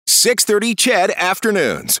6:30 CHED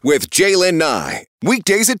Afternoons with Jaylen Nye.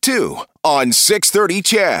 Weekdays at 2 on 6:30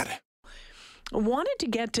 CHED. I wanted to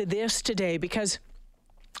get to this today because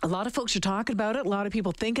a lot of folks are talking about it. A lot of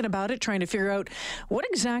people thinking about it, trying to figure out what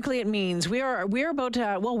exactly it means. We are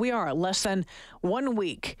less than 1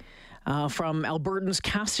 week from Albertans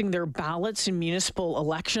casting their ballots in municipal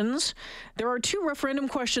elections. There are two referendum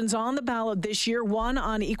questions on the ballot this year, one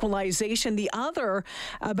on equalization, the other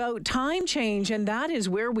about time change, and that is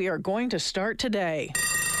where we are going to start today.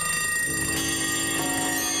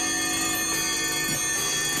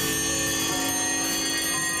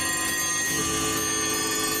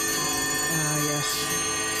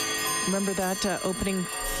 Remember that opening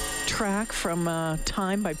track from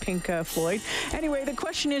Time by Pink Floyd? Anyway, the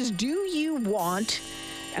question is, do you want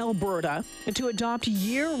Alberta to adopt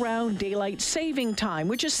year-round daylight saving time,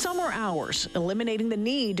 which is summer hours, eliminating the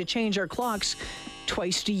need to change our clocks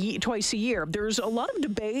twice a year? There's a lot of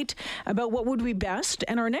debate about what would be best,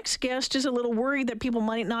 and our next guest is a little worried that people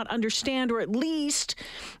might not understand, or at least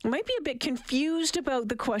might be a bit confused about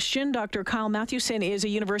the question. Dr. Kyle Mathewson is a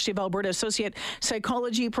University of Alberta Associate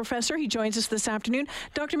Psychology Professor. He joins us this afternoon.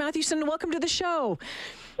 Dr. Mathewson, welcome to the show.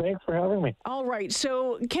 Thanks for having me. All right,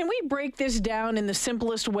 so can we break this down in the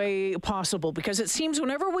simplest way possible? Because it seems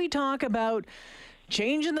whenever we talk about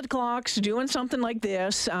changing the clocks, doing something like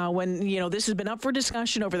this, when, this has been up for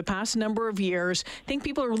discussion over the past number of years, I think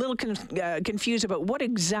people are a little confused about what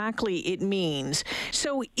exactly it means.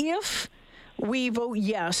 So if we vote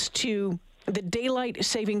yes to the daylight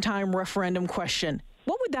saving time referendum question,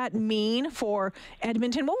 what would that mean for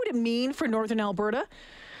Edmonton? What would it mean for Northern Alberta?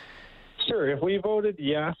 Sure. If we voted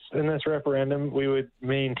yes in this referendum, we would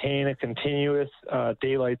maintain a continuous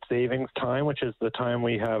daylight savings time, which is the time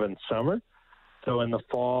we have in summer. So in the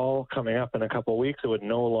fall, coming up in a couple of weeks, it would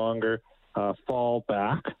no longer fall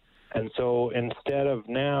back. And so instead of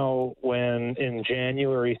now, when in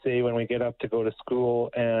January, say, when we get up to go to school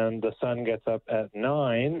and the sun gets up at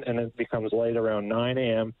 9 and it becomes light around 9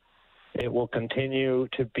 a.m., it will continue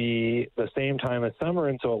to be the same time as summer,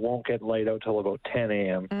 and so it won't get light out till about 10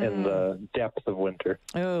 a.m. in the depths of winter.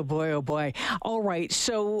 Oh, boy, oh, boy. All right.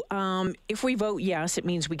 So if we vote yes, it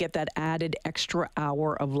means we get that added extra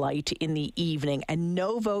hour of light in the evening. And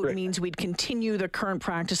no vote means we'd continue the current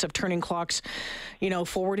practice of turning clocks,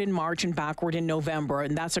 forward in March and backward in November.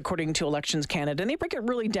 And that's according to Elections Canada. And they break it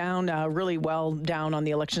really well down on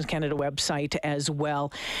the Elections Canada website as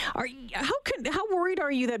well. How worried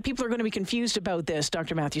are you that people are going to be confused about this,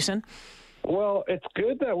 Dr. Mathewson? Well, it's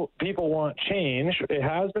good that people want change. It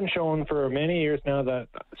has been shown for many years now that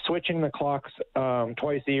switching the clocks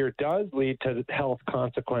twice a year does lead to health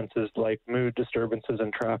consequences like mood disturbances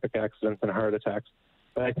and traffic accidents and heart attacks.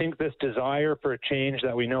 But I think this desire for a change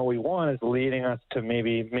that we know we want is leading us to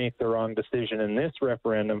maybe make the wrong decision in this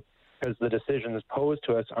referendum because the decisions posed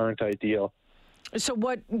to us aren't ideal. So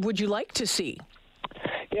what would you like to see?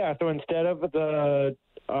 Yeah, so instead of the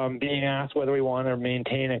being asked whether we want to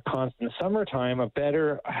maintain a constant summertime, a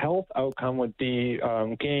better health outcome would be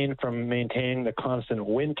gained from maintaining the constant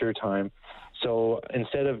winter time. So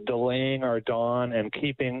instead of delaying our dawn and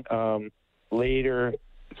keeping later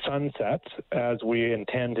sunsets, as we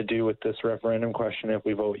intend to do with this referendum question if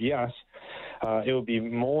we vote yes, it would be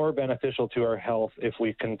more beneficial to our health if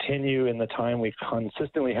we continue in the time we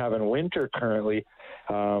consistently have in winter currently,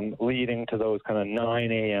 leading to those kind of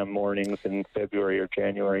 9 a.m. mornings in February or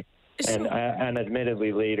January, and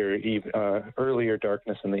admittedly later, earlier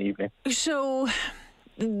darkness in the evening. So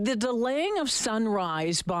the delaying of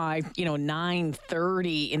sunrise by,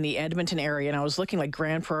 9:30 in the Edmonton area, and I was looking like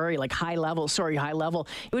Grand Prairie, like high level,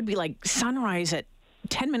 it would be like sunrise at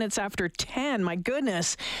 10 minutes after 10. My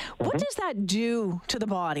goodness. What does that do to the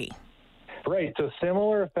body? Right. So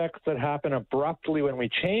similar effects that happen abruptly when we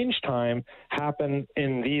change time happen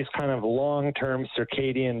in these kind of long-term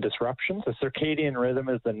circadian disruptions. The circadian rhythm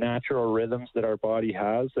is the natural rhythms that our body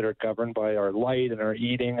has that are governed by our light and our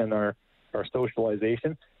eating and our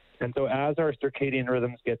socialization. And so as our circadian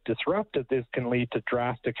rhythms get disrupted, this can lead to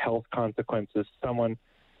drastic health consequences.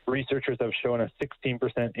 Researchers have shown a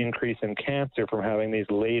 16% increase in cancer from having these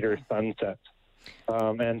later sunsets.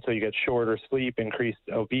 And so you get shorter sleep, increased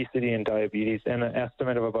obesity and diabetes, and an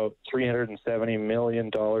estimate of about $370 million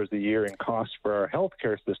a year in cost for our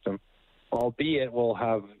healthcare system, albeit we'll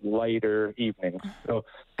have lighter evenings. So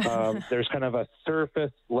there's kind of a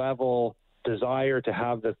surface level desire to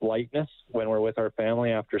have this lightness when we're with our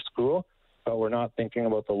family after school, but we're not thinking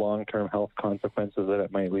about the long-term health consequences that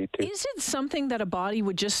it might lead to. Is it something that a body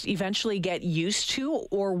would just eventually get used to,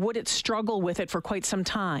 or would it struggle with it for quite some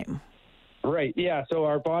time? Right. Yeah. So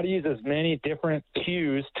our body uses many different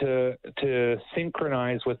cues to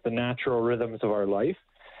synchronize with the natural rhythms of our life.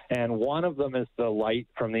 And one of them is the light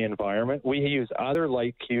from the environment. We use other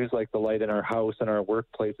light cues like the light in our house and our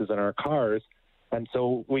workplaces and our cars. And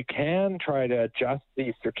so we can try to adjust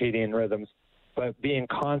these circadian rhythms, but being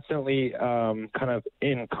constantly kind of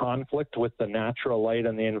in conflict with the natural light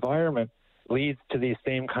and the environment leads to these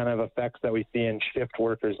same kind of effects that we see in shift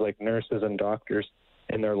workers like nurses and doctors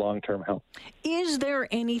in their long-term health. Is there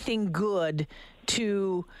anything good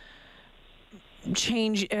to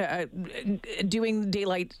change, doing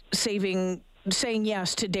daylight saving, saying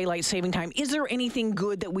yes to daylight saving time? Is there anything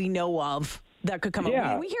good that we know of that could come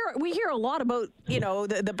up? We hear a lot about,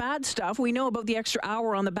 the bad stuff. We know about the extra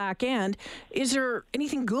hour on the back end. Is there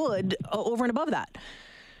anything good over and above that?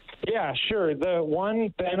 Yeah, sure. The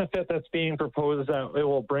one benefit that's being proposed is that it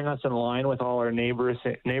will bring us in line with all our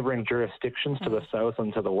neighboring jurisdictions to the south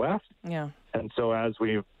and to the west. Yeah. And so as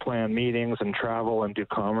we plan meetings and travel and do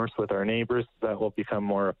commerce with our neighbors, that will become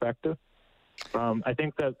more effective. I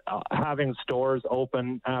think that having stores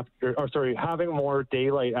open having more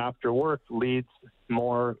daylight after work leads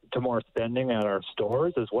to more spending at our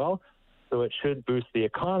stores as well. So it should boost the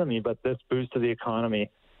economy, but this boost to the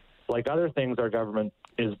economy, like other things our government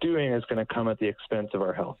is doing, is going to come at the expense of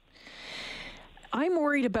our health. I'm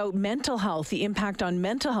worried about mental health, the impact on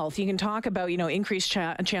mental health. You can talk about, increased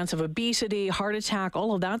chance of obesity, heart attack,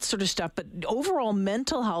 all of that sort of stuff. But overall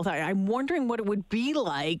mental health, I'm wondering what it would be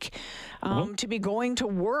like to be going to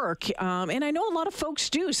work. And I know a lot of folks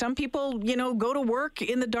do. Some people, go to work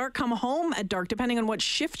in the dark, come home at dark, depending on what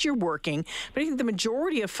shift you're working. But I think the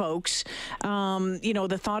majority of folks,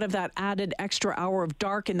 the thought of that added extra hour of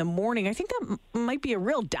dark in the morning, I think that might be a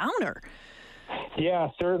real downer. Yeah,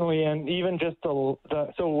 certainly. And even just so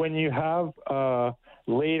when you have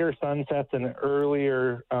later sunsets and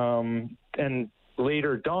earlier and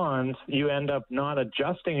later dawns, you end up not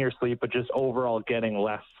adjusting your sleep, but just overall getting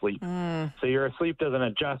less sleep. So your sleep doesn't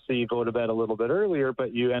adjust, so you go to bed a little bit earlier,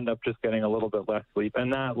 but you end up just getting a little bit less sleep.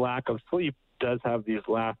 And that lack of sleep does have these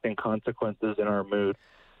lasting consequences in our mood.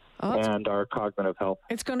 And our cognitive health.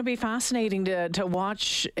 It's going to be fascinating to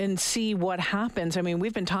watch and see what happens. I mean,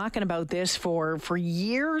 we've been talking about this for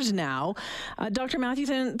years now. Dr.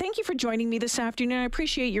 Mathewson, thank you for joining me this afternoon. I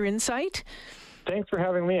appreciate your insight. Thanks for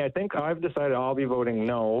having me. I think I've decided I'll be voting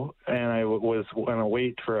no, and I was going to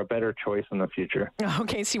wait for a better choice in the future.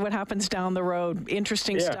 Okay, see what happens down the road.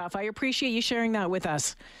 Interesting stuff. I appreciate you sharing that with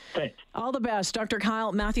us. Thanks. All the best. Dr.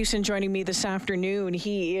 Kyle Mathewson joining me this afternoon.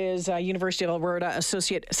 He is a University of Alberta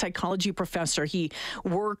Associate Psychology Professor. He's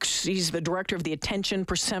the director of the Attention,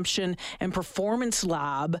 Perception, and Performance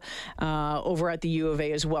Lab over at the U of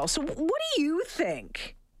A as well. So what do you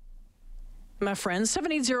think? My friends,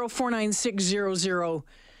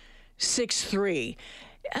 780-496-0063.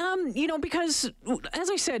 Because,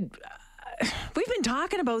 as I said, we've been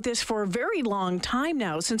talking about this for a very long time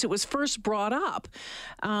now, since it was first brought up.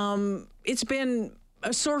 It's been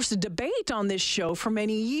a source of debate on this show for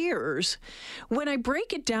many years. When I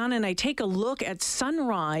break it down and I take a look at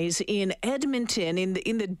sunrise in Edmonton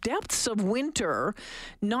in the depths of winter,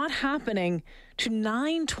 not happening to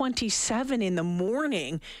 9:27 in the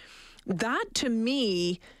morning, that to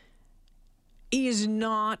me is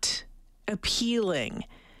not appealing.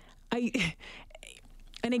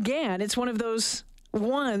 And again, it's one of those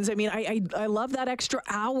ones. I mean, I love that extra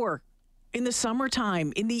hour in the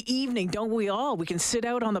summertime, in the evening, don't we all? We can sit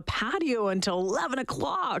out on the patio until 11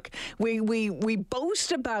 o'clock. We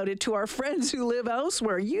boast about it to our friends who live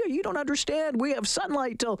elsewhere. You don't understand. We have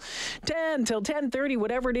sunlight till 10, till 10:30,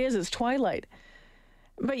 whatever it is, it's twilight.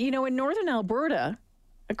 But, in northern Alberta,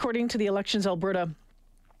 according to the Elections Alberta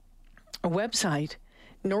website,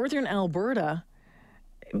 northern Alberta,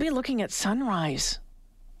 be looking at sunrise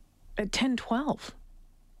at 10:12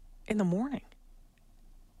 in the morning.